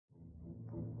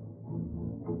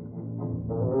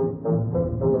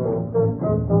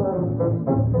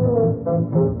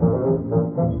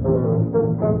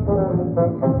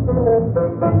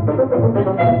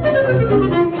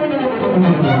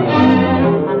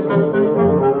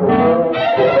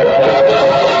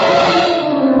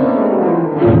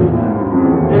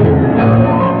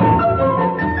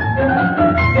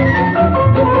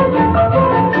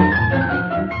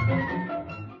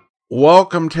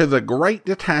Welcome to the Great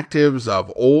Detectives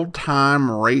of Old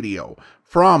Time Radio.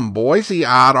 From Boise,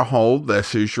 Idaho,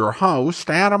 this is your host,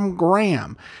 Adam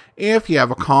Graham. If you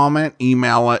have a comment,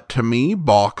 email it to me,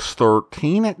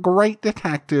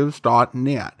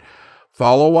 box13@greatdetectives.net.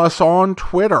 Follow us on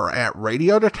Twitter at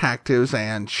Radio Detectives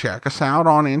and check us out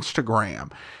on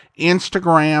Instagram,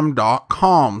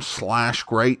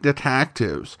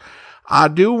 instagram.com/greatdetectives. I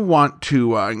do want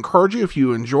to encourage you, if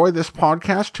you enjoy this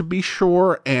podcast, to be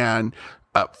sure and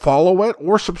follow it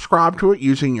or subscribe to it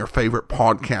using your favorite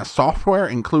podcast software,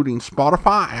 including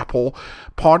Spotify, Apple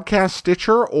Podcast,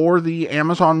 Stitcher, or the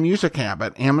Amazon Music app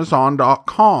at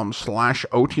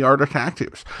amazon.com/OTR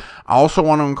Detectives. I also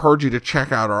want to encourage you to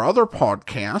check out our other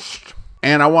podcasts.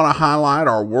 And I want to highlight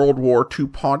our World War II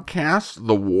podcast,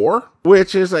 The War,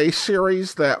 which is a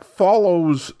series that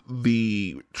follows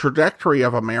the trajectory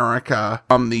of America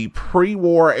from the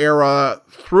pre-war era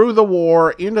through the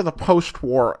war into the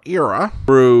post-war era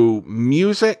through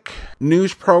music,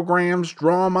 news programs,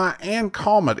 drama, and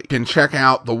comedy. You can check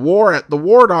out The War at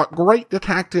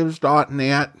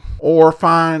thewar.greatdetectives.net or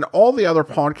find all the other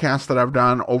podcasts that I've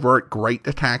done over at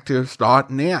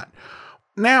greatdetectives.net.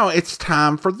 Now it's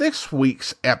time for this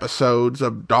week's episodes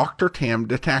of Dr. Tim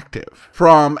Detective.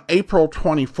 From April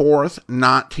 24th,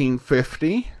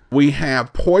 1950, we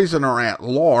have Poisoner at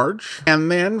Large. And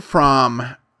then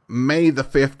from May the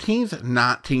 15th,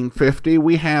 1950,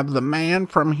 we have The Man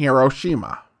from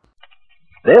Hiroshima.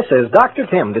 This is Dr.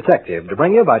 Tim Detective, to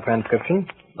bring you by transcription,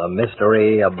 The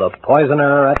Mystery of the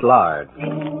Poisoner at Large.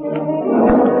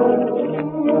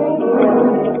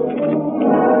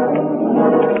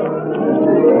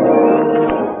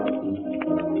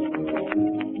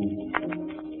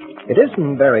 It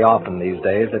isn't very often these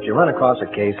days that you run across a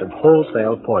case of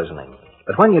wholesale poisoning.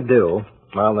 But when you do,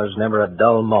 well, there's never a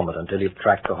dull moment until you've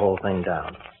tracked the whole thing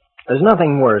down. There's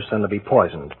nothing worse than to be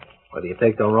poisoned, whether you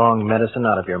take the wrong medicine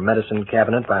out of your medicine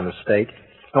cabinet by mistake,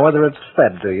 or whether it's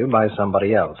fed to you by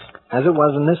somebody else, as it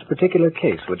was in this particular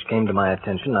case which came to my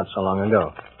attention not so long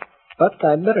ago. But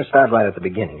I'd better start right at the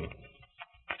beginning.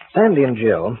 Sandy and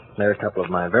Jill, they're a couple of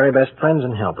my very best friends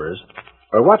and helpers,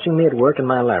 were watching me at work in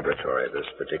my laboratory this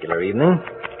particular evening,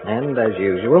 and, as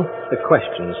usual, the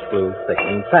questions flew thick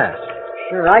and fast.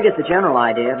 Sure, I get the general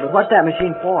idea, but what's that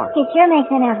machine for? It sure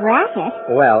makes enough racket.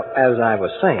 Well, as I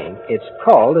was saying, it's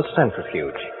called a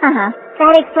centrifuge.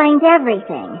 That explains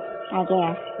everything, I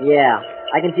guess. Yeah,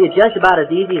 I can see it just about as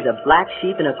easy as a black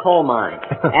sheep in a coal mine.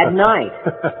 At night.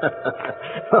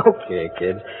 Okay,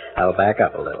 kids, I'll back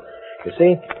up a little. You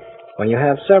see, when you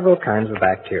have several kinds of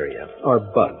bacteria, or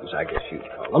bugs, I guess you'd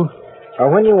call them, or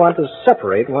when you want to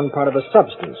separate one part of a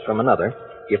substance from another,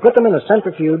 you put them in a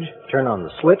centrifuge, turn on the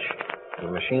switch, and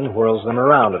the machine whirls them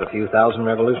around at a few thousand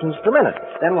revolutions per minute.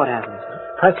 Then what happens?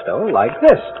 Presto, like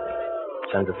this.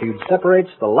 The centrifuge separates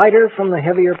the lighter from the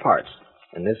heavier parts.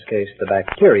 In this case, the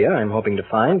bacteria I'm hoping to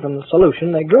find from the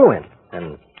solution they grew in.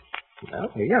 And, well,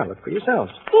 here you are. Look for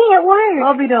yourselves. See, it works.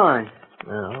 I'll be darned.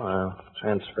 Now, I'll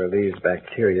transfer these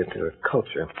bacteria to a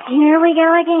culture. Here we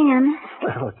go again.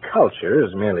 Well, a culture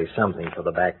is merely something for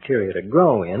the bacteria to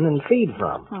grow in and feed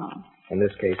from. In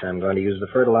this case, I'm going to use the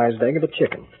fertilized egg of a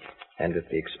chicken. And if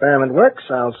the experiment works,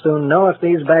 I'll soon know if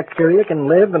these bacteria can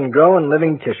live and grow in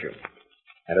living tissue.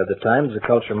 At other times, the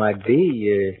culture might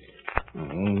be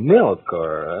milk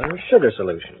or a sugar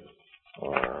solution,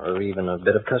 or even a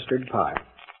bit of custard pie.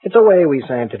 It's a way we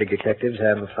scientific detectives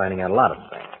have of finding out a lot of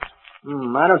things.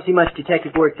 I don't see much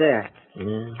detective work there.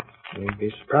 Yeah, you'd be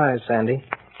surprised, Sandy.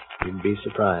 You'd be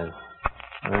surprised.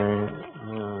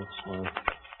 Hello.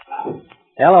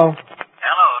 Hello,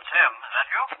 Tim. Is that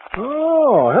you?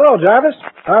 Oh, hello, Jarvis.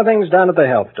 How are things down at the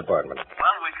health department?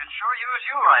 Well, we could sure use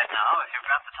you right now if you've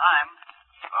got the time.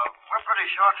 We're pretty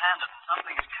short-handed, and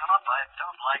something's come up I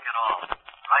don't like at all.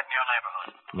 Right in your neighborhood.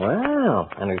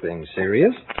 Well, anything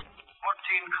serious? 14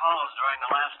 calls during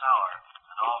the last hour,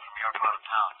 and all from your part of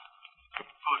town.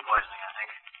 Food poisoning, I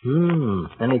think.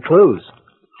 Any clues?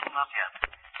 Not yet.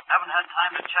 Haven't had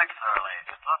time to check thoroughly.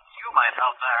 Thought you might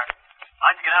help there.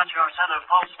 Like to get out your set of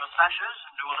false mustaches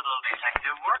and do a little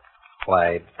detective work?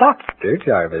 Why, Dr.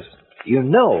 Jarvis, you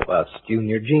know us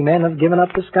junior G-men have given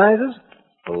up disguises.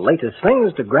 The latest thing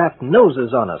is to graft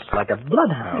noses on us like a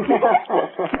bloodhound. All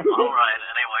right,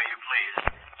 any way you please.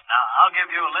 Now, I'll give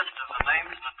you a list of the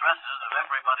names and addresses of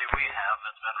everybody we have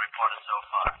that's been reported so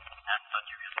far. And let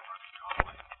you get to work your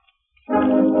way.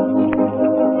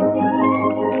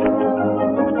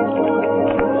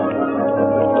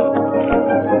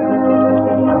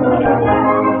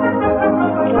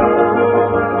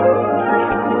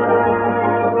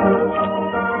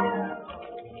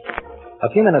 A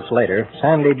few minutes later,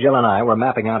 Sandy, Jill, and I were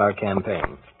mapping out our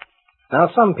campaign. Now,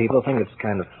 some people think it's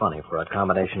kind of funny for a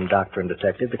combination doctor and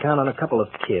detective to count on a couple of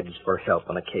kids for help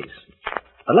on a case.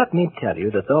 But let me tell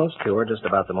you that those two are just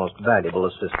about the most valuable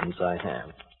assistants I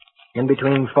have. In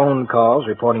between phone calls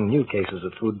reporting new cases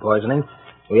of food poisoning,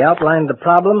 we outlined the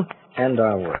problem and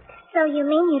our work. So you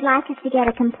mean you'd like us to get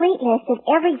a complete list of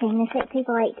everything the sick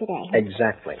people ate today?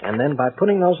 Exactly. And then by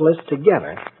putting those lists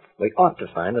together, we ought to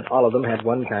find that all of them had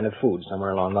one kind of food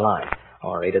somewhere along the line,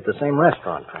 or ate at the same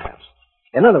restaurant, perhaps.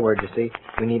 In other words, you see,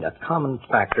 we need a common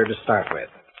factor to start with.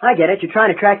 I get it. You're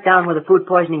trying to track down where the food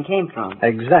poisoning came from.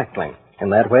 Exactly.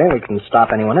 In that way, we can stop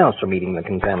anyone else from eating the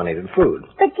contaminated food.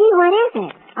 But gee, what is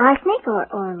it? Arsenic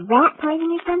or rat poison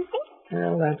or something?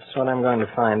 Well, that's what I'm going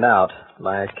to find out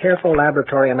by a careful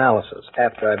laboratory analysis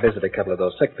after I visit a couple of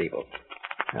those sick people.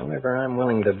 However, I'm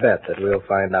willing to bet that we'll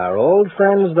find our old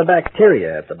friends, the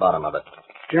bacteria, at the bottom of it.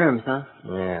 Germs, huh?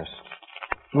 Yes.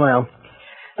 Well,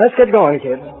 let's get going,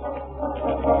 kids.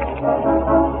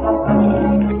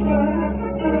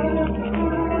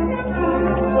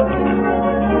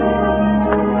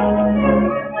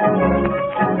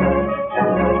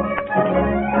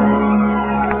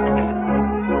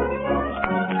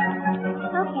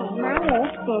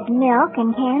 Milk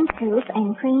and canned soup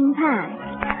and cream pie.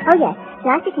 Oh, yes.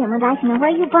 Dr. Kim would like to know where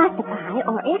you bought the pie,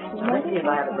 or if you... Let's see if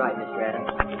I have it right, Mr. Adams.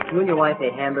 You and your wife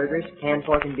ate hamburgers, canned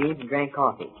pork and beans, and drank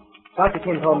coffee. Dr.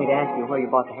 Kim told me to ask you where you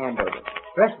bought the hamburgers.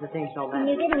 The rest of the things don't matter. And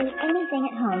you didn't eat anything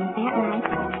at home, is that right?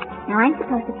 Now, I'm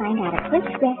supposed to find out at which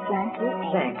restaurant you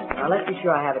ate. Thanks. Now, let's be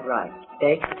sure I have it right.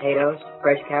 Steak, potatoes,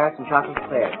 fresh carrots, and chocolate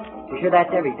eclairs. Be sure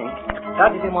that's everything.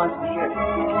 Dr. Kim wants to be sure.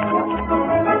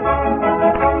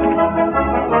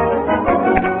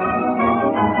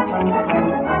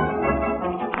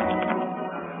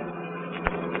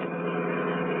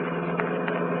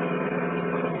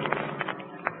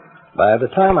 By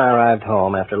the time I arrived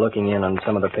home after looking in on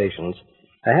some of the patients,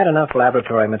 I had enough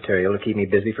laboratory material to keep me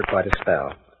busy for quite a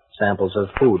spell. Samples of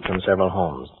food from several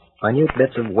homes, minute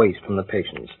bits of waste from the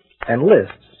patients, and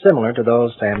lists similar to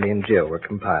those Sandy and Jill were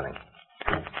compiling.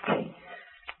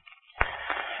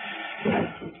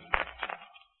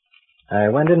 I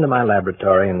went into my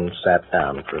laboratory and sat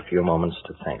down for a few moments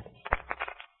to think.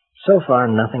 So far,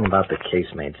 nothing about the case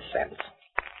made sense,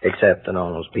 except that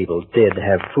all those people did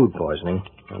have food poisoning.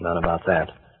 No doubt about that.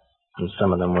 And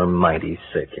some of them were mighty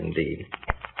sick indeed.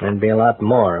 There'd be a lot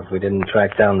more if we didn't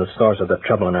track down the source of the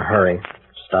trouble in a hurry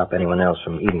to stop anyone else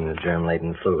from eating the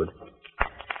germ-laden food.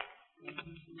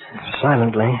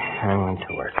 Silently, I went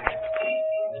to work.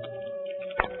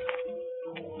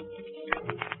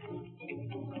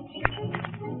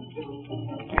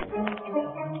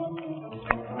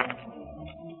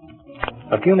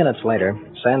 A few minutes later,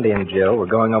 Sandy and Jill were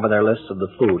going over their lists of the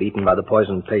food eaten by the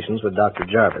poisoned patients with Dr.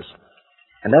 Jarvis.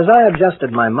 And as I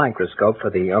adjusted my microscope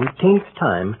for the umpteenth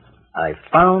time, I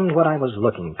found what I was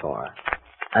looking for.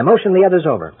 I motioned the others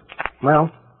over.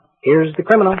 Well, here's the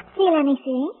criminal. Here, let me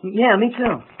see. Yeah, me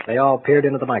too. They all peered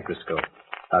into the microscope.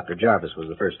 Dr. Jarvis was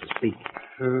the first to speak.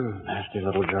 Nasty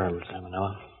little germs,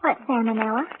 salmonella. What's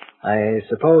salmonella? I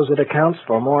suppose it accounts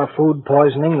for more food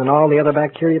poisoning than all the other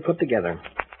bacteria put together.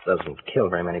 Doesn't kill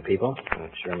very many people.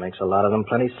 It sure makes a lot of them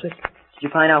plenty sick. Did you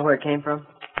find out where it came from?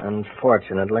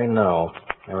 Unfortunately, no.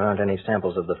 There aren't any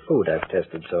samples of the food I've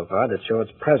tested so far that show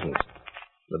its presence.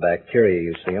 The bacteria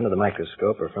you see under the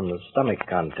microscope are from the stomach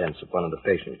contents of one of the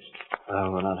patients.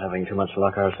 Well, we're not having too much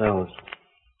luck ourselves.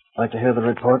 Like to hear the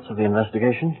reports of the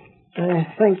investigation? I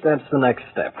think that's the next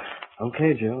step.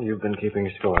 Okay, Jill, you've been keeping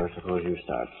score. Suppose you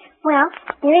start. Well,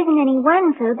 there isn't any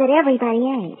one food that everybody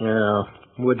ate. No,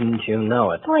 wouldn't you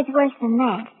know it? Oh, it's worse than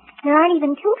that. There aren't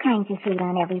even two kinds of food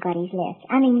on everybody's list.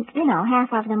 I mean, you know,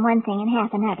 half of them one thing and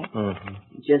half another. Mm-hmm.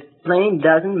 Just plain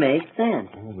doesn't make sense.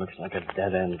 It looks like a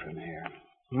dead end from here.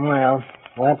 Well,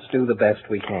 let's do the best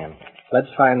we can. Let's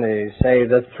find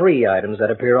the three items that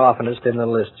appear oftenest in the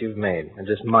list you've made. And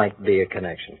this might be a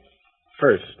connection.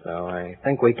 First, though, I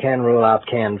think we can rule out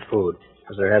canned food,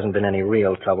 because there hasn't been any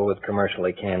real trouble with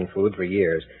commercially canned food for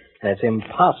years. And it's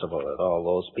impossible that all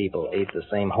those people ate the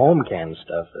same home canned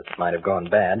stuff that might have gone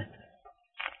bad.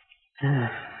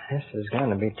 This is going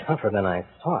to be tougher than I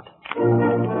thought.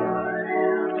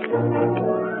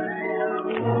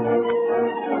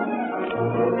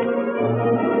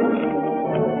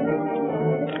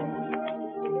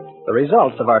 The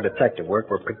results of our detective work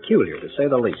were peculiar, to say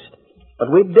the least.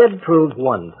 But we did prove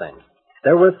one thing.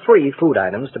 There were 3 food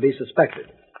items to be suspected,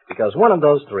 because one of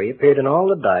those 3 appeared in all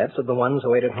the diets of the ones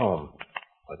who ate at home.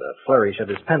 With a flourish of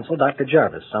his pencil, Dr.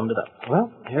 Jarvis summed it up.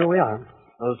 Well, here we are.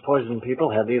 Those poisoned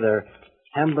people had either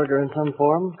hamburger in some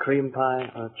form, cream pie,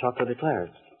 or chocolate eclairs.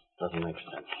 Doesn't make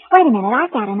sense. Wait a minute,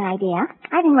 I've got an idea.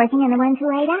 I've been working on the ones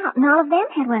who ate out, and all of them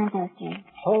had one of those drinks.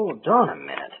 Hold on a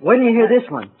minute. Wait till you hear this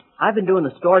one. I've been doing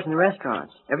the stores and the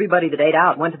restaurants. Everybody that ate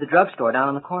out went to the drugstore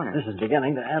down on the corner. This is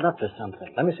beginning to add up to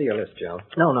something. Let me see your list, Joe.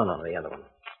 No, the other one.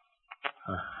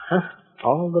 Uh-huh.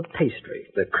 All the pastry,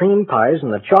 the cream pies,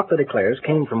 and the chocolate eclairs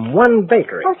came from one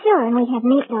bakery. Oh, sure, and we have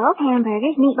meatloaf,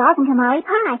 hamburgers, meatballs, and tamale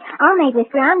pie, all made with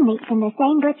ground meat from the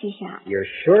same butcher shop. You're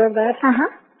sure of that? Uh-huh.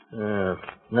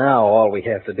 Now all we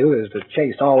have to do is to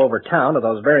chase all over town to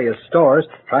those various stores,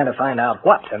 trying to find out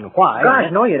what and why. Gosh,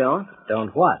 no you don't.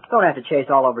 Don't what? Don't have to chase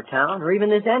all over town, or even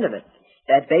this end of it.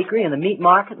 That bakery and the meat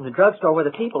market and the drugstore where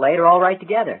the people ate are all right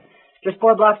together. Just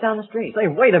 4 blocks down the street. Say,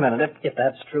 wait a minute. If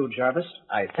that's true, Jarvis,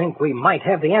 I think we might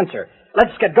have the answer.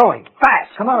 Let's get going.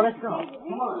 Fast. Come on, let's go.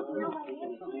 Come on.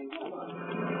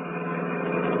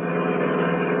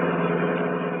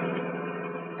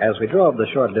 As we drove the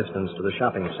short distance to the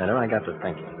shopping center, I got to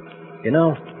thinking. You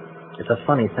know, it's a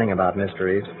funny thing about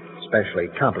mysteries, especially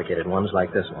complicated ones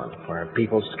like this one, where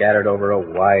people scattered over a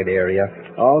wide area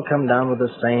all come down with the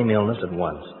same illness at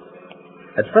once.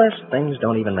 At first, things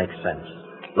don't even make sense.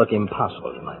 Look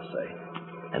impossible, you might say.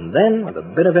 And then, with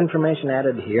a bit of information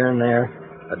added here and there,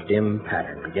 a dim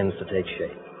pattern begins to take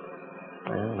shape.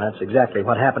 Well, that's exactly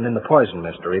what happened in the poison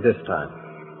mystery this time.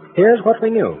 Here's what we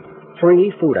knew.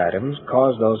 3 food items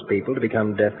caused those people to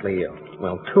become deathly ill.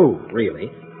 Well, 2,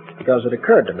 really, because it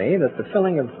occurred to me that the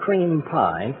filling of cream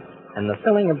pie and the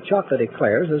filling of chocolate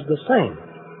eclairs is the same.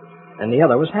 And the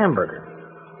other was hamburger.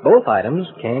 Both items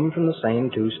came from the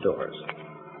same 2 stores.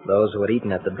 Those who had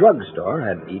eaten at the drugstore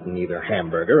had eaten either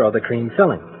hamburger or the cream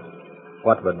filling.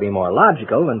 What would be more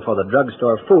logical than for the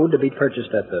drugstore food to be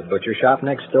purchased at the butcher shop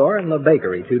next door and the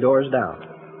bakery 2 doors down?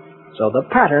 So the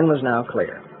pattern was now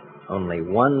clear. Only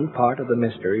one part of the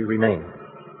mystery remained.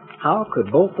 How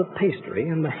could both the pastry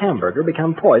and the hamburger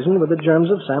become poisoned with the germs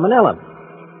of salmonella?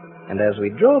 And as we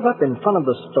drove up in front of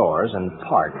the stores and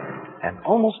parked, an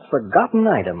almost forgotten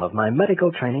item of my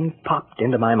medical training popped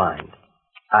into my mind.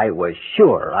 I was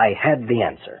sure I had the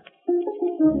answer.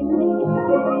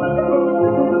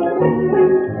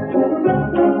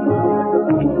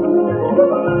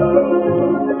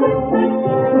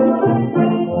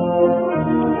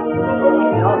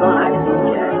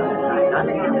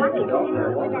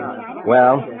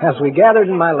 Well, as we gathered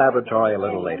in my laboratory a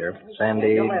little later,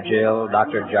 Sandy, Jill,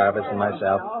 Dr. Jarvis, and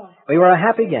myself, we were a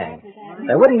happy gang.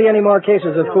 There wouldn't be any more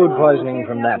cases of food poisoning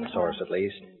from that source, at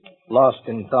least. Lost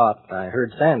in thought, I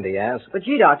heard Sandy ask, But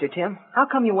gee, Dr. Tim, how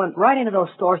come you went right into those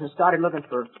stores and started looking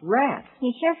for rats?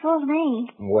 You sure fooled me.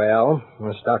 well,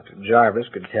 as Dr. Jarvis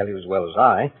could tell you as well as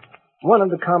I, one of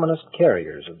the commonest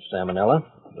carriers of salmonella,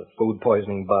 the food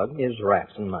poisoning bug, is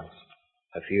rats and mice.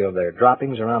 A few of their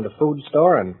droppings around a food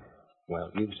store and, well,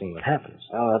 you've seen what happens.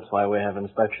 Oh, that's why we have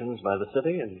inspections by the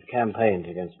city and campaigns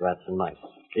against rats and mice,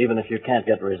 even if you can't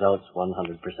get results 100%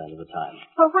 of the time.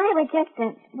 Well, why would just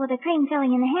the cream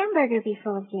filling in the hamburger be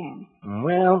full of germs?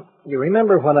 Well, you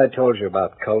remember what I told you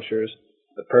about cultures?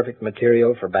 The perfect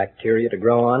material for bacteria to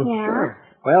grow on? Yeah. Sure.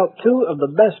 Well, 2 of the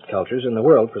best cultures in the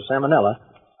world for salmonella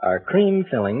are cream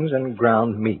fillings and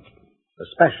ground meat,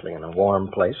 especially in a warm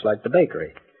place like the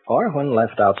bakery, or when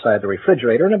left outside the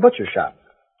refrigerator in a butcher shop.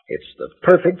 It's the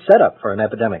perfect setup for an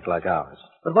epidemic like ours.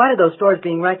 But why did those stores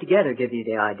being right together give you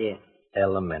the idea?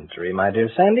 Elementary, my dear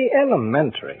Sandy,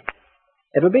 elementary.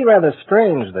 It would be rather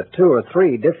strange that 2 or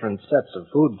 3 different sets of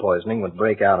food poisoning would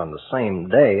break out on the same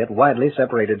day at widely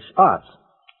separated spots.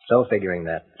 So figuring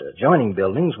that adjoining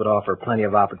buildings would offer plenty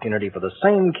of opportunity for the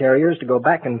same carriers to go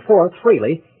back and forth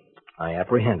freely, I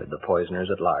apprehended the poisoners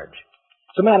at large.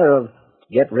 It's a matter of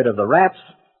get rid of the rats,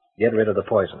 get rid of the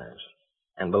poisoners.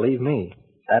 And believe me,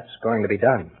 that's going to be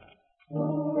done.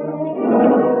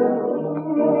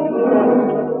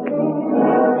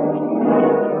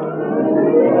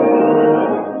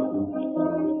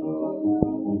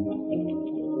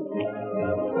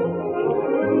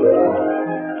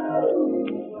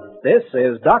 This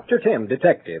is Dr. Tim,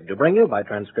 Detective, to bring you, by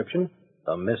transcription,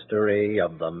 the mystery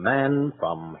of the man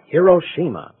from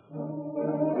Hiroshima.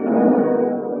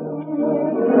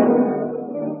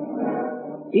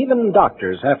 Even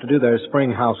doctors have to do their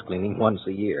spring house cleaning once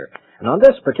a year. And on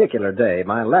this particular day,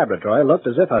 my laboratory looked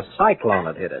as if a cyclone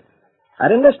had hit it.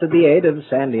 I'd enlisted the aid of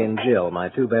Sandy and Jill, my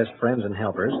 2 best friends and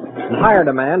helpers, and hired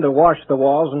a man to wash the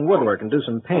walls and woodwork and do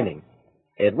some painting.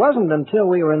 It wasn't until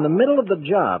we were in the middle of the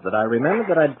job that I remembered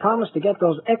that I'd promised to get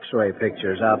those X-ray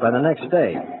pictures out by the next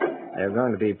day. They were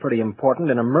going to be pretty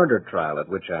important in a murder trial at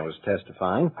which I was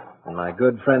testifying, and my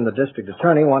good friend the district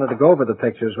attorney wanted to go over the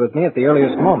pictures with me at the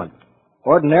earliest moment.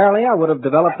 Ordinarily, I would have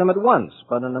developed them at once,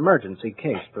 but an emergency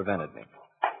case prevented me.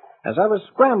 As I was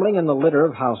scrambling in the litter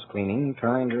of house cleaning,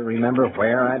 trying to remember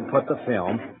where I'd put the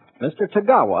film, Mr.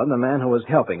 Tagawa, the man who was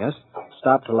helping us,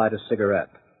 stopped to light a cigarette.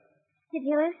 Did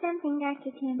you lose something,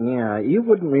 Dr. Tim? Yeah, you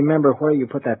wouldn't remember where you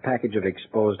put that package of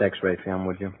exposed X-ray film,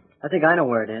 would you? I think I know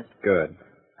where it is. Good.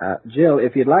 Jill,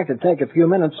 if you'd like to take a few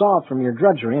minutes off from your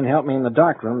drudgery and help me in the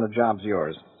darkroom, the job's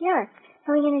yours. Sure.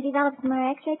 Are we going to develop some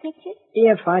more X-ray pictures?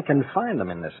 If I can find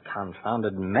them in this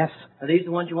confounded mess. Are these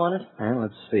the ones you wanted? Well,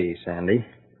 let's see, Sandy.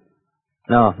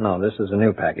 No, this is a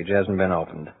new package. It hasn't been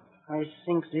opened. I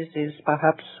think this is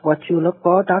perhaps what you look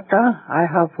for, Doctor. I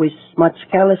have, with much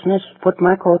carelessness, put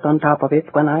my coat on top of it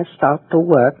when I start to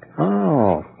work.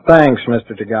 Oh, thanks,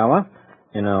 Mr. Tagawa.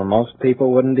 You know, most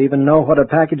people wouldn't even know what a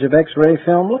package of X-ray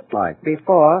film looked like.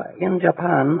 Before, in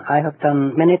Japan, I have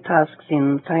done many tasks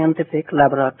in scientific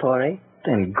laboratory.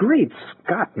 Then great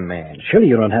Scott, man. Surely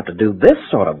you don't have to do this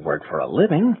sort of work for a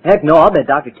living. Heck no, I'll bet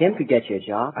Dr. Tim could get you a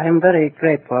job. I am very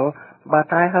grateful,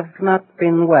 but I have not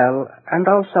been well, and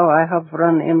also I have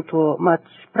run into much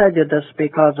prejudice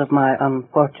because of my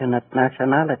unfortunate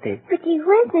nationality. But you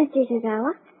was, Mr.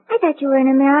 Tagawa. I thought you were an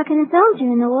American soldier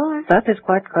in the war. That is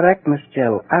quite correct, Miss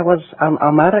Jill. I was an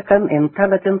American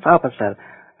intelligence officer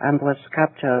and was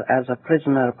captured as a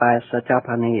prisoner by the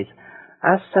Japanese.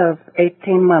 I served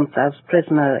 18 months as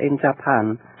prisoner in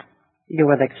Japan. You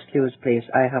will excuse, please.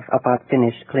 I have about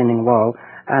finished cleaning wall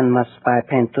and must buy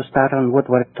paint to start on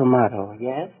woodwork tomorrow.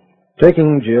 Yes?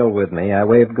 Taking Jill with me, I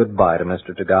waved goodbye to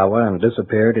Mr. Tagawa and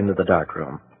disappeared into the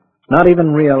darkroom, not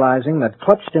even realizing that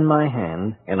clutched in my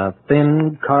hand, in a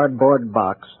thin cardboard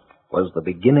box, was the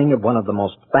beginning of one of the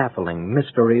most baffling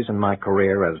mysteries in my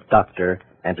career as doctor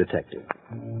and detective.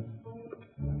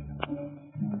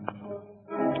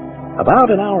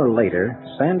 About an hour later,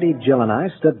 Sandy, Jill, and I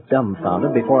stood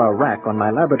dumbfounded before a rack on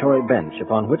my laboratory bench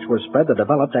upon which were spread the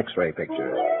developed X-ray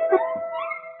pictures.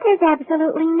 There's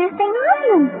absolutely nothing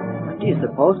on them. What do you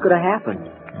suppose could have happened?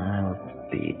 I'll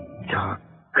be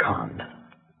doggone.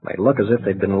 They look as if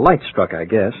they'd been light-struck, I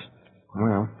guess.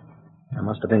 Well, I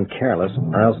must have been careless,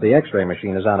 or else the X-ray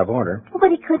machine is out of order.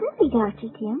 But it couldn't be, Dr.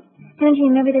 Tim. Don't you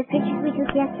remember those pictures we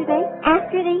took yesterday?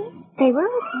 After these? They were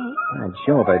okay. By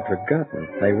Jove, I'd forgotten.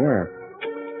 They were.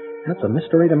 That's a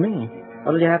mystery to me.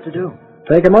 What'll you have to do?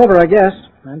 Take him over, I guess.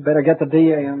 I'd better get the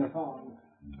DA on the phone.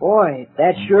 Boy,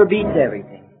 that sure beats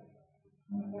everything.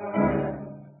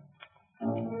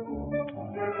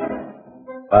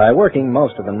 By working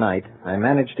most of the night, I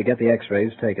managed to get the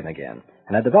X-rays taken again,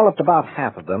 and I developed about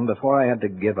half of them before I had to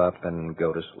give up and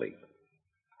go to sleep.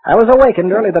 I was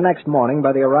awakened early the next morning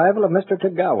by the arrival of Mr.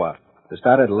 Tagawa, who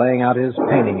started laying out his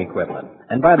painting equipment,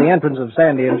 and by the entrance of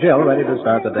Sandy and Jill, ready to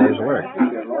start the day's work.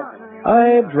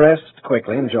 I dressed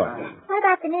quickly and joined them. What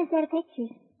about the new set of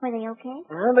pictures? Were they okay?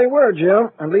 Well, they were,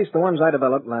 Jill. At least the ones I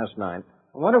developed last night.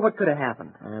 I wonder what could have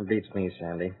happened. Beats me,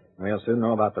 Sandy. We'll soon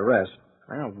know about the rest.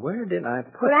 Well, where did I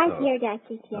put Right those? here,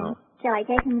 Dr. Tim. Oh. Shall I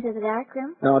take them to the dark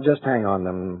room? No, just hang on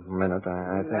them a minute,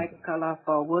 I think. Light color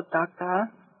for wood, Doctor?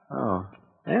 Oh.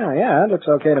 Yeah, that looks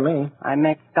okay to me. I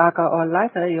make darker or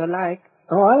lighter you like.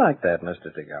 Oh, I like that, Mr.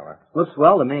 Tagawa. Looks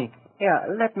swell to me. Here,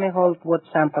 let me hold wood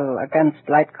sample against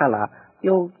light color.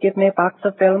 You give me a box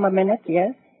of film a minute,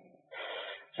 yes?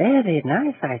 Very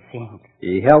nice, I think.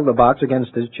 He held the box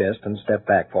against his chest and stepped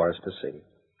back for us to see.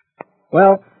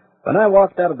 Well, when I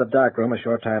walked out of the darkroom a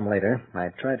short time later, I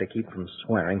tried to keep from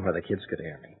swearing where the kids could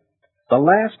hear me. The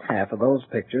last half of those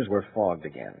pictures were fogged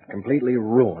again, completely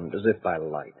ruined as if by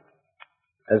light.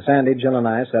 As Sandy, Jill, and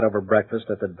I sat over breakfast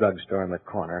at the drugstore in the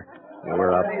corner, we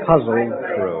were a puzzled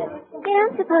crew. You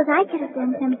don't suppose I could have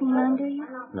done something wrong, do you?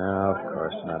 No, of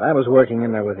course not. I was working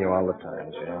in there with you all the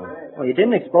time, Jill. Well, you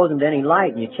didn't expose them to any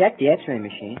light, and you checked the X-ray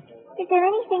machine. Is there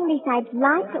anything besides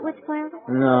light that would spoil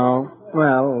them? No.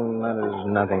 Well, that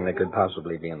is nothing that could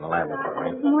possibly be in the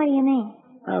laboratory. What do you mean?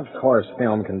 Of course,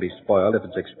 film can be spoiled if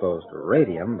it's exposed to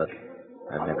radium, but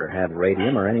I've never had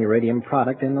radium or any radium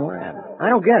product in the lab. I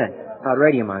don't get it. About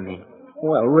radium, I mean.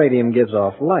 Well, radium gives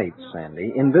off light,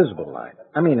 Sandy, invisible light.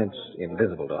 I mean, it's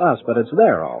invisible to us, but it's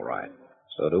there all right.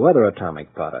 So do other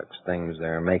atomic products, things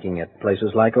they're making at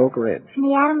places like Oak Ridge.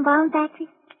 The atom bomb factory?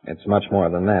 It's much more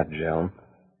than that, Jill.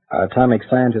 Our atomic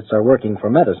scientists are working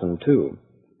for medicine, too.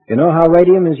 You know how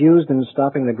radium is used in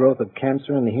stopping the growth of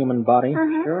cancer in the human body?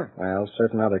 Uh-huh. Sure. Well,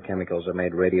 certain other chemicals are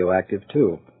made radioactive,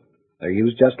 too. They're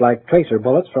used just like tracer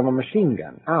bullets from a machine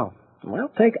gun. How?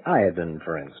 Well, take iodine,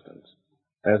 for instance.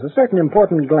 There's a certain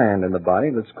important gland in the body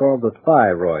that's called the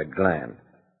thyroid gland.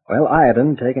 Well,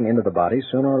 iodine taken into the body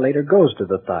sooner or later goes to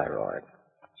the thyroid.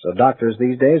 So doctors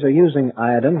these days are using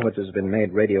iodine, which has been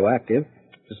made radioactive,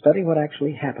 to study what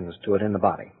actually happens to it in the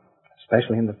body,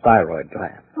 especially in the thyroid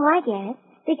gland. Oh, I get it.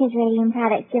 Because radium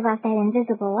products give off that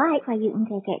invisible light while you can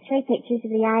take X-ray pictures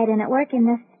of the iodine at work in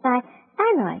the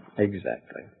thyroid.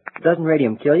 Exactly. Doesn't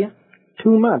radium kill you?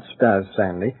 Too much does,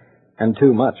 Sandy. And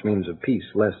too much means a piece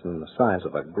less than the size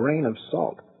of a grain of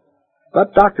salt.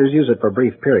 But doctors use it for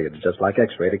brief periods, just like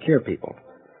X-ray, to cure people.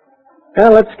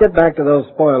 Now, let's get back to those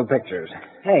spoiled pictures.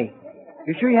 Hey,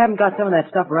 you sure you haven't got some of that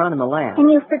stuff around in the lab?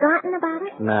 And you've forgotten about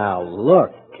it? Now,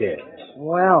 look, kids.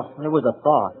 Well, it was a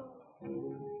thought.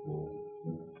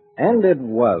 And it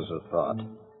was a thought.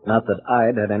 Not that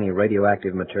I'd had any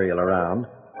radioactive material around,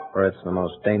 for it's the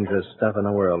most dangerous stuff in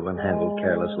the world when handled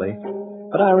carelessly.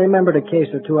 But I remembered a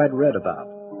case or two I'd read about.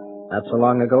 Not so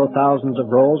long ago, thousands of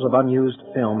rolls of unused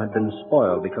film had been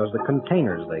spoiled because the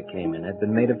containers they came in had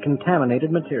been made of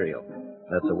contaminated material.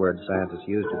 That's a word scientists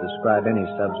use to describe any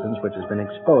substance which has been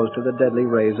exposed to the deadly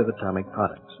rays of atomic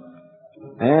products.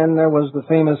 And there was the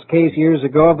famous case years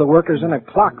ago of the workers in a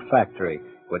clock factory,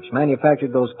 which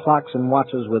manufactured those clocks and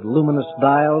watches with luminous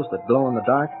dials that glow in the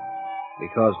dark.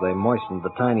 Because they moistened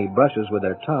the tiny brushes with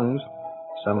their tongues,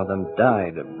 some of them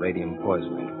died of radium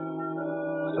poisoning.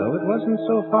 So it wasn't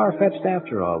so far-fetched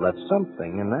after all that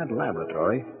something in that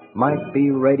laboratory might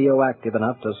be radioactive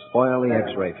enough to spoil the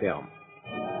X-ray film.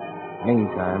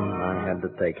 Meantime, I had to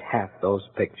take half those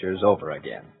pictures over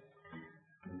again.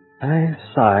 I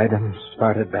sighed and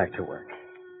started back to work.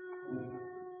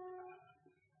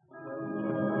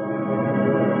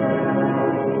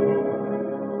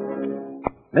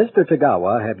 Mr.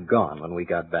 Tagawa had gone when we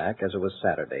got back, as it was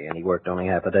Saturday, and he worked only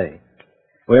half a day.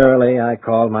 Wearily, I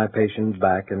called my patients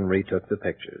back and retook the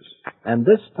pictures. And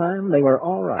this time, they were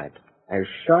all right, as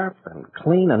sharp and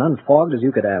clean and unfogged as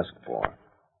you could ask for.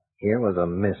 Here was a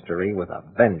mystery with a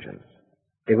vengeance.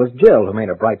 It was Jill who made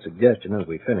a bright suggestion as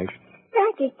we finished.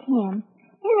 Dr. Tim,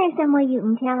 isn't there some way you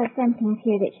can tell if something's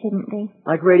here that shouldn't be?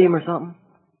 Like radium or something?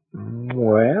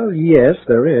 Well, yes,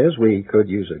 there is. We could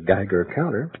use a Geiger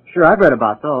counter. Sure, I've read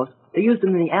about those. They used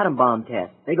them in the atom bomb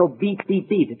test. They go beep, beep,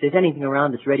 beep if there's anything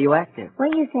around that's radioactive.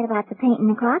 What you said about the paint in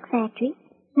the clock factory.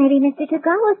 Maybe Mr.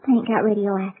 Tagawa's paint got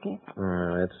radioactive.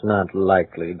 It's not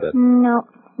likely, but... No,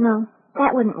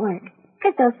 that wouldn't work.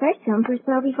 Because those first films were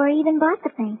spoiled before he even bought the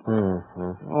paint.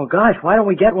 Oh, gosh, why don't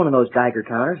we get one of those Geiger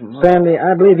counters? Sandy,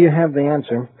 I believe you have the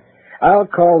answer. I'll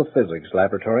call the physics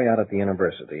laboratory out at the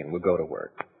university and we'll go to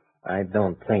work. I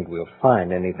don't think we'll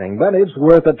find anything, but it's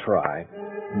worth a try.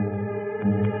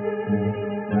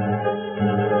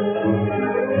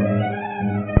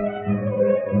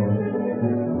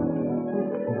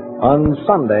 On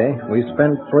Sunday, we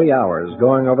spent 3 hours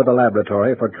going over the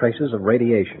laboratory for traces of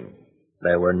radiation.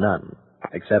 There were none,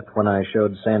 except when I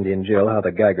showed Sandy and Jill how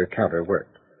the Geiger counter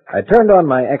worked. I turned on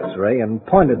my X-ray and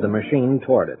pointed the machine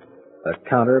toward it. The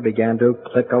counter began to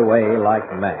click away like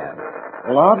mad.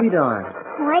 Well, I'll be darned.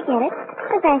 Oh, I get it.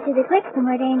 The faster the clicks, the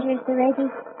more dangerous the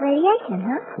radiation,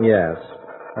 huh? Yes,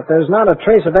 but there's not a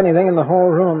trace of anything in the whole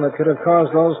room that could have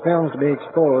caused those films to be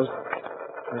exposed.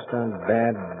 Just a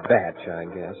bad batch, I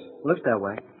guess. Looks that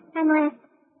way. Unless...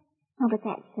 Oh, but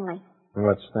that's silly.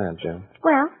 What's that, Jim?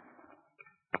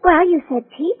 Well, you said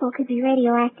people could be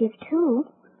radioactive, too.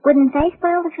 Wouldn't they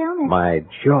spoil the film? My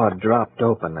jaw dropped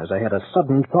open as I had a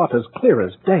sudden thought as clear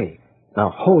as day. Now,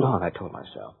 hold on, I told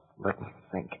myself. Let me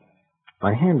think.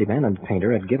 My handyman and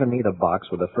painter had given me the box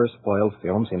with the first spoiled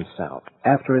films himself,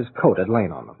 after his coat had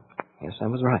lain on them. Yes, I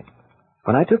was right.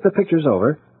 When I took the pictures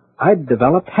over, I'd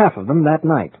developed half of them that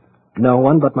night. No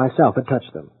one but myself had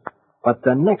touched them. But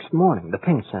the next morning, the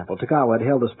paint sample, Tagawa had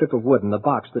held a strip of wood in the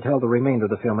box that held the remainder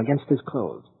of the film against his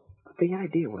clothes. But the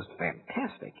idea was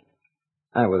fantastic.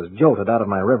 I was jolted out of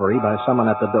my reverie by someone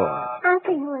at the door. I'll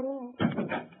see who it is.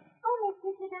 Oh, Mr.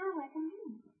 Tagawa, come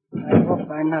in. I hope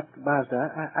I not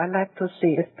bother. I like to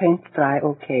see if paint dry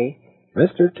okay.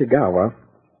 Mr. Tagawa,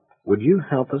 would you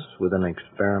help us with an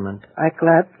experiment? I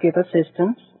glad give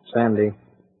assistance. Sandy,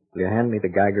 will you hand me the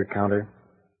Geiger counter?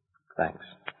 Thanks.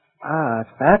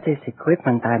 That is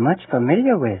equipment I'm much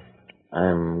familiar with.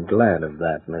 I'm glad of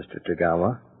that, Mr.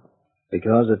 Tagawa.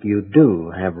 Because if you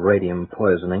do have radium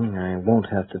poisoning, I won't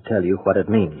have to tell you what it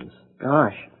means.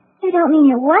 Gosh. You don't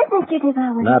mean it was Mr.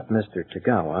 Tagawa? Not Mr.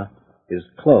 Tagawa. His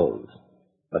clothes.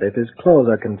 But if his clothes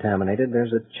are contaminated,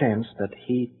 there's a chance that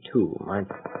he, too, might...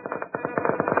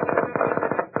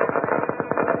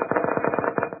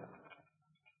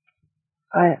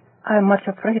 I'm much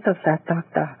afraid of that,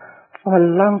 Doctor. For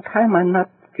a long time I not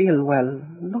feel well.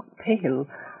 Look pale.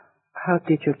 How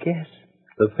did you guess?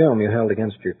 The film you held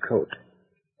against your coat.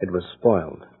 It was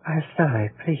spoiled. I'm sorry,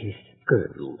 please.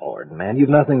 Good Lord, man. You've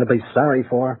nothing to be sorry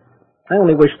for. I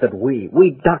only wish that we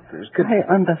doctors could... I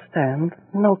understand.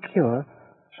 No cure.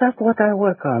 That's what I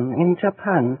work on in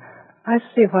Japan. I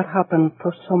see what happened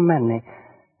to so many.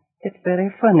 It's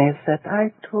very funny that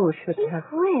I, too, should have...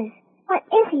 Whiz, what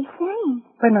is he saying?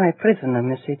 When I prisoner,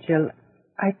 Missy Jill,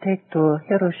 I take to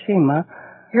Hiroshima.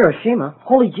 Hiroshima?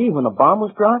 Holy gee, when the bomb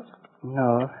was dropped?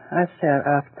 No, I there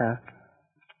after.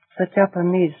 The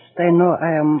Japanese, they know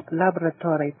I am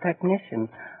laboratory technician.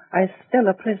 I still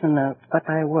a prisoner, but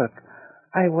I work.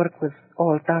 I work with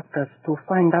all doctors to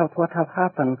find out what have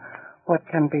happened, what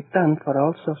can be done for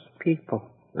all those people.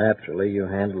 Naturally, you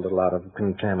handled a lot of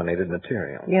contaminated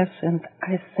material. Yes, and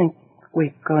I think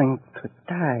we're going to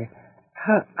die.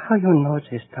 How you know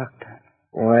this, Doctor?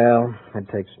 Well, it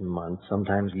takes months,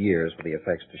 sometimes years, for the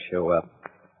effects to show up.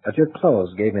 But your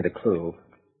clothes gave me the clue.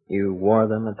 You wore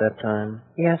them at that time?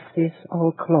 Yes, these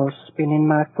old clothes been in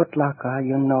my footlocker,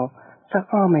 you know. The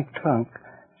army trunk.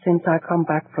 Since I come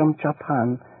back from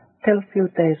Japan, till few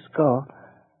days ago,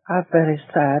 I'm very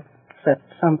sad that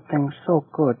something so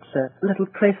good, the little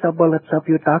tracer bullets of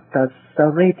you doctors, the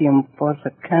radium for the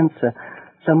cancer,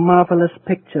 the marvelous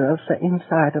picture of the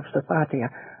inside of the body,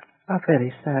 I'm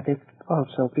very sad it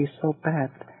also be so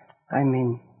bad. I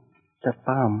mean, the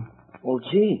bomb. Well,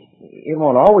 gee, it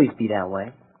won't always be that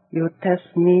way. You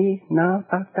test me now,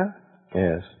 Doctor?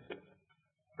 Yes.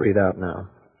 Breathe out now.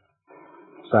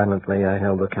 Silently, I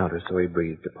held the counter so he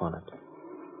breathed upon it.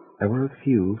 There were a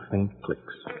few faint clicks.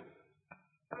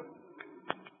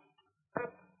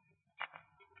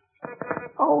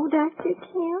 Oh, Dr.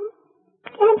 Kim,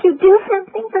 can't you do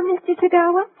something for Mr.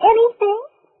 Tagawa? Anything?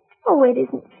 Oh, it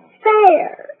isn't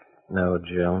fair. No,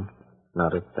 Jill,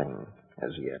 not a thing,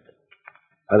 as yet.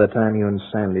 By the time you and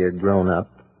Sandy are grown up,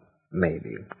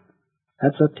 maybe.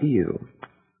 That's up to you,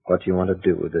 what you want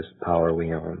to do with this power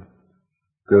we own.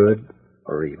 Good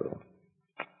or evil.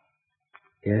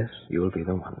 Yes, you'll be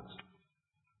the ones.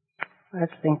 I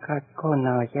think I go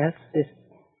now, yes? This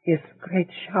is great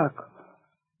shock.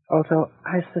 Although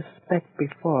I suspect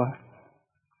before.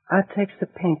 I'll take the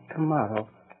pink tomorrow.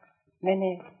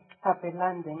 Many happy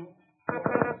landings.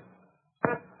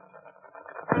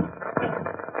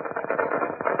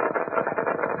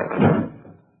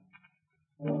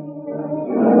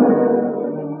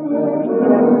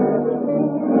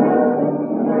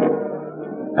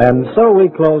 And so we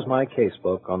close my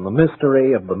casebook on the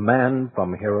mystery of the man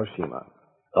from Hiroshima.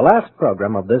 The last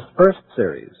program of this first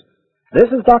series. This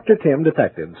is Dr. Tim,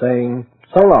 Detective, saying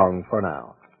so long for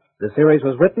now. The series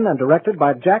was written and directed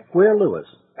by Jack Weir Lewis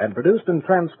and produced and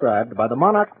transcribed by the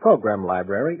Monarch Program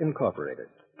Library, Incorporated.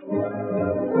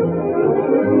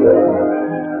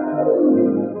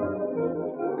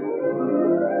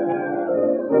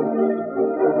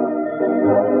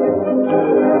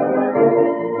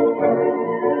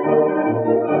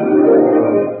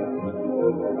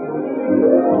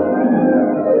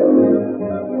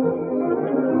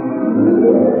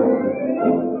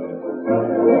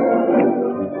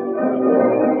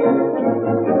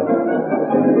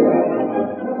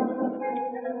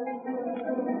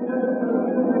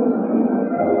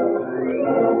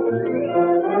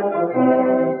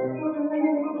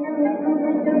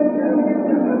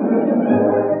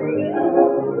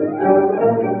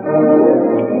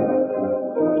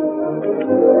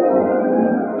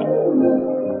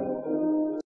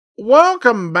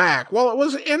 Welcome back. Well, it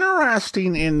was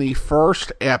interesting in the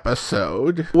first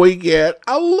episode. We get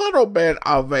a little bit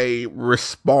of a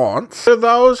response to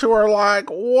those who are like,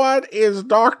 what is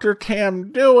Dr.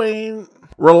 Tim doing?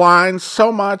 Relying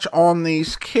so much on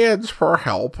these kids for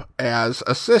help as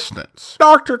assistants.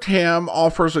 Dr. Tim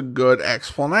offers a good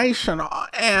explanation,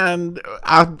 and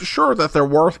I'm sure that their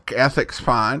work ethic's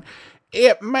fine.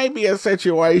 It may be a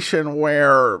situation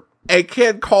where a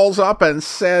kid calls up and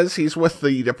says he's with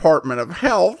the Department of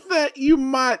Health, that you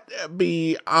might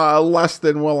be less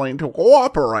than willing to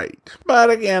cooperate. But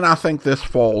again, I think this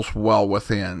falls well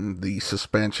within the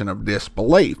suspension of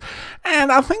disbelief.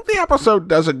 And I think the episode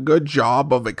does a good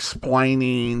job of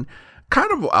explaining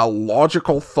kind of a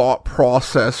logical thought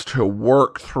process to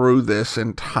work through this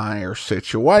entire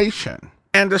situation.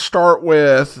 And to start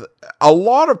with a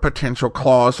lot of potential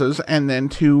clauses and then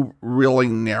to really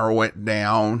narrow it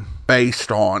down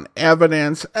based on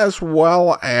evidence as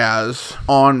well as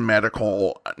on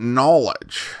medical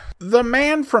knowledge. The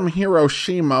Man from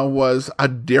Hiroshima was a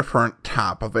different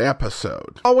type of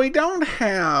episode. While we don't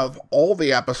have all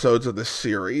the episodes of this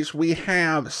series, we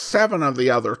have 7 of the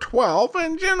other 12,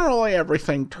 and generally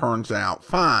everything turns out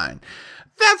fine.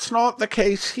 That's not the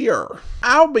case here.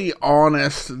 I'll be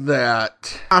honest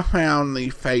that I found the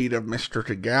fate of Mr.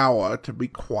 Tagawa to be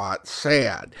quite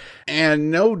sad.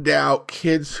 And no doubt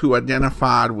kids who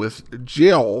identified with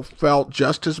Jill felt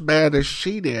just as bad as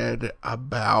she did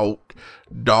about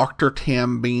Dr.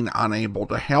 Tim being unable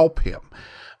to help him.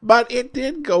 But it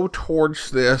did go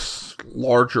towards this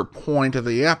larger point of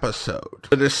the episode.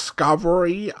 The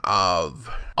discovery of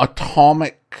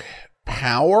atomic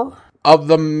power, of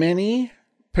the many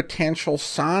potential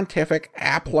scientific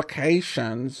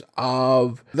applications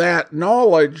of that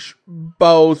knowledge,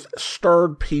 both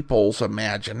stirred people's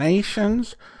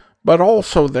imaginations, but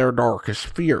also their darkest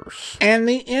fears. And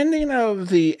the ending of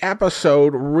the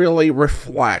episode really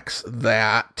reflects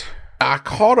that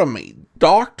dichotomy.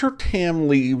 Dr. Tim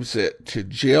leaves it to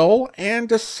Jill and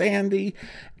to Sandy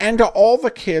and to all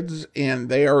the kids in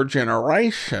their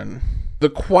generation the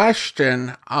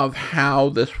question of how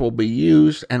this will be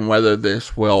used and whether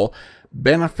this will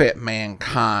benefit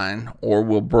mankind or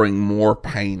will bring more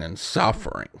pain and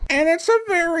suffering. And it's a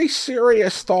very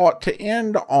serious thought to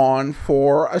end on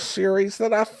for a series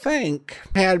that I think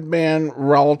had been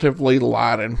relatively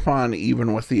light and fun,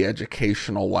 even with the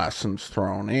educational lessons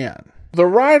thrown in. The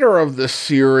writer of the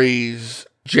series,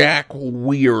 Jack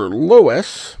Weir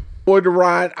Lewis, would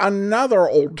write another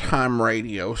old-time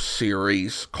radio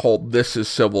series called This Is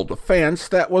Civil Defense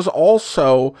that was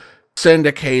also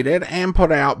syndicated and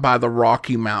put out by the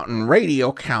Rocky Mountain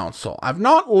Radio Council. I've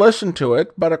not listened to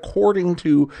it, but according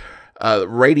to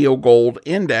Radio Gold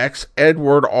Index,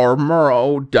 Edward R.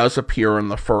 Murrow does appear in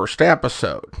the first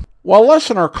episode. Well,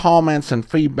 listener comments and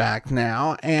feedback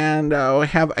now, and we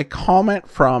have a comment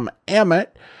from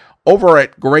Emmett over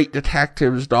at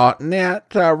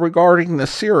greatdetectives.net regarding the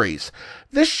series.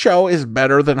 This show is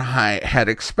better than I had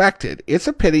expected. It's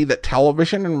a pity that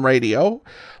television and radio,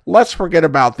 let's forget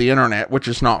about the internet, which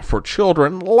is not for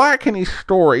children, lack any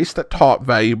stories that taught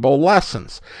valuable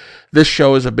lessons. This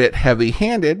show is a bit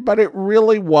heavy-handed, but it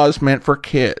really was meant for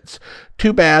kids.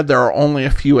 Too bad there are only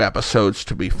a few episodes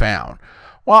to be found.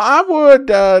 Well, I would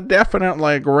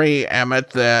definitely agree, Emmett,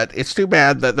 that it's too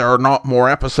bad that there are not more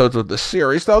episodes of the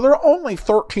series, though there are only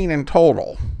 13 in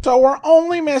total. So we're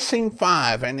only missing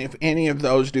 5, and if any of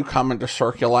those do come into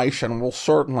circulation, we'll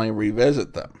certainly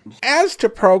revisit them. As to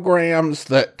programs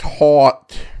that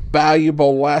taught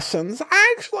valuable lessons,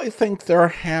 I actually think there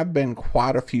have been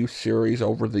quite a few series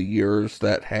over the years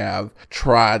that have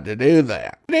tried to do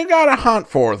that. You gotta hunt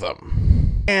for them.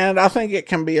 And I think it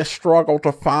can be a struggle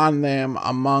to find them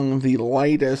among the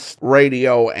latest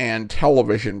radio and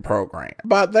television programs.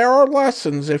 But there are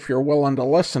lessons if you're willing to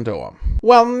listen to them.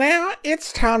 Well, now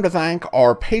it's time to thank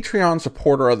our Patreon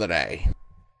supporter of the day.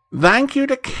 Thank you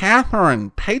to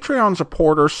Catherine, Patreon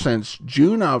supporter since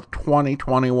June of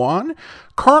 2021,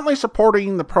 currently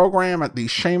supporting the program at the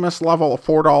Seamus level of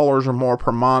 $4 or more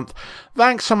per month.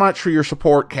 Thanks so much for your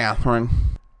support, Catherine.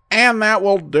 And that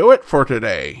will do it for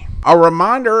today. A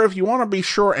reminder, if you want to be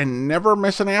sure and never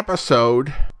miss an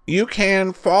episode, you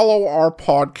can follow our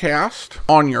podcast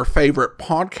on your favorite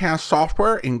podcast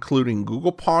software, including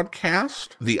Google Podcast,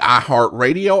 the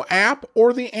iHeartRadio app,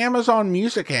 or the Amazon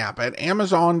Music app at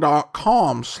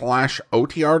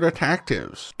amazon.com/OTR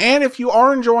Detectives. And if you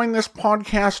are enjoying this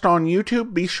podcast on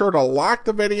YouTube, be sure to like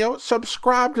the video,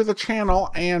 subscribe to the channel,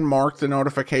 and mark the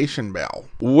notification bell.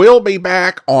 We'll be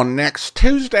back on next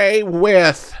Tuesday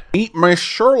with Meet Miss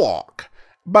Sherlock.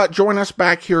 But join us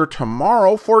back here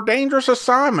tomorrow for Dangerous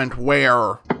Assignment,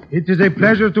 where... It is a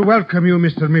pleasure to welcome you,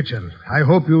 Mr. Mitchell. I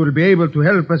hope you will be able to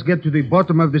help us get to the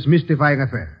bottom of this mystifying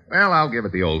affair. Well, I'll give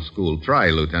it the old school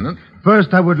try, Lieutenant.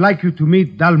 First, I would like you to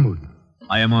meet Dalmud.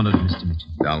 I am honored, Mr.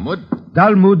 Mitchell. Dalmud?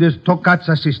 Dalmud is Tokat's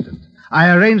assistant. I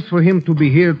arranged for him to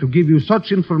be here to give you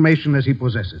such information as he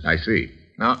possesses. I see.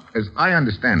 Now, as I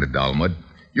understand it, Dalmud,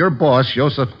 your boss,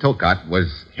 Joseph Tokat,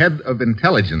 was head of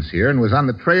intelligence here and was on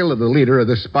the trail of the leader of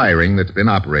the spy ring that's been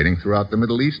operating throughout the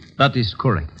Middle East? That is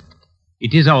correct.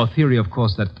 It is our theory, of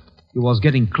course, that he was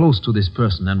getting close to this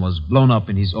person and was blown up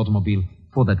in his automobile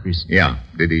for that reason. Yeah.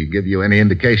 Did he give you any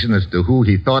indication as to who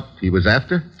he thought he was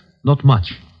after? Not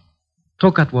much.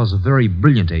 Tokat was a very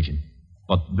brilliant agent,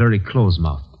 but very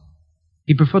close-mouthed.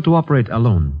 He preferred to operate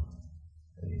alone.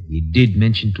 He did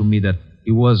mention to me that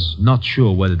he was not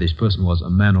sure whether this person was a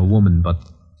man or woman, but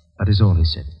that is all he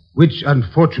said. Which,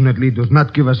 unfortunately, does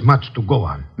not give us much to go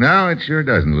on. No, it sure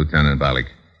doesn't, Lieutenant Balik.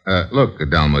 Look,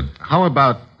 Dalmud, how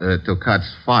about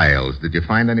Tokat's files? Did you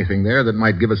find anything there that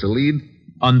might give us a lead?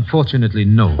 Unfortunately,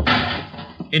 no.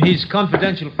 In his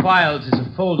confidential files is a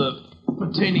folder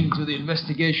pertaining to the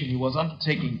investigation he was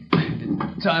undertaking at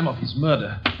the time of his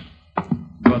murder.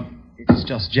 But it is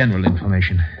just general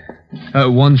information.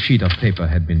 One sheet of paper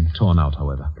had been torn out,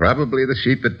 however. Probably the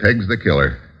sheet that pegs the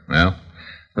killer. Well,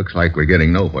 looks like we're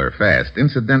getting nowhere fast.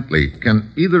 Incidentally,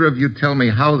 can either of you tell me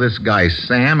how this guy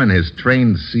Sam and his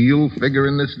trained SEAL figure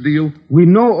in this deal? We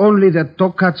know only that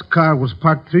Tokat's car was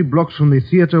parked 3 blocks from the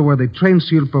theater where the trained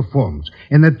SEAL performs,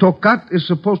 and that Tokat is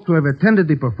supposed to have attended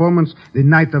the performance the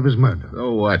night of his murder.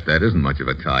 So what? That isn't much of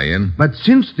a tie-in. But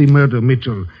since the murder,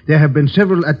 Mitchell, there have been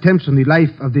several attempts on the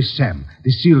life of this Sam,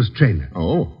 the SEAL's trainer.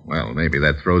 Oh, well, maybe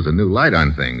that throws a new light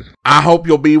on things. I hope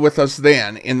you'll be with us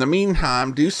then. In the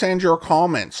meantime, do send your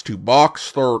comments to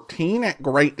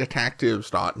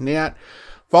box13@greatdetectives.net.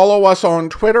 Follow us on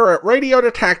Twitter at Radio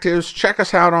Detectives. Check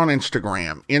us out on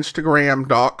Instagram,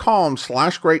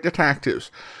 instagram.com/greatdetectives.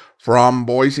 From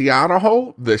Boise,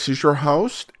 Idaho, this is your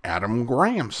host, Adam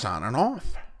Graham, signing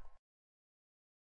off.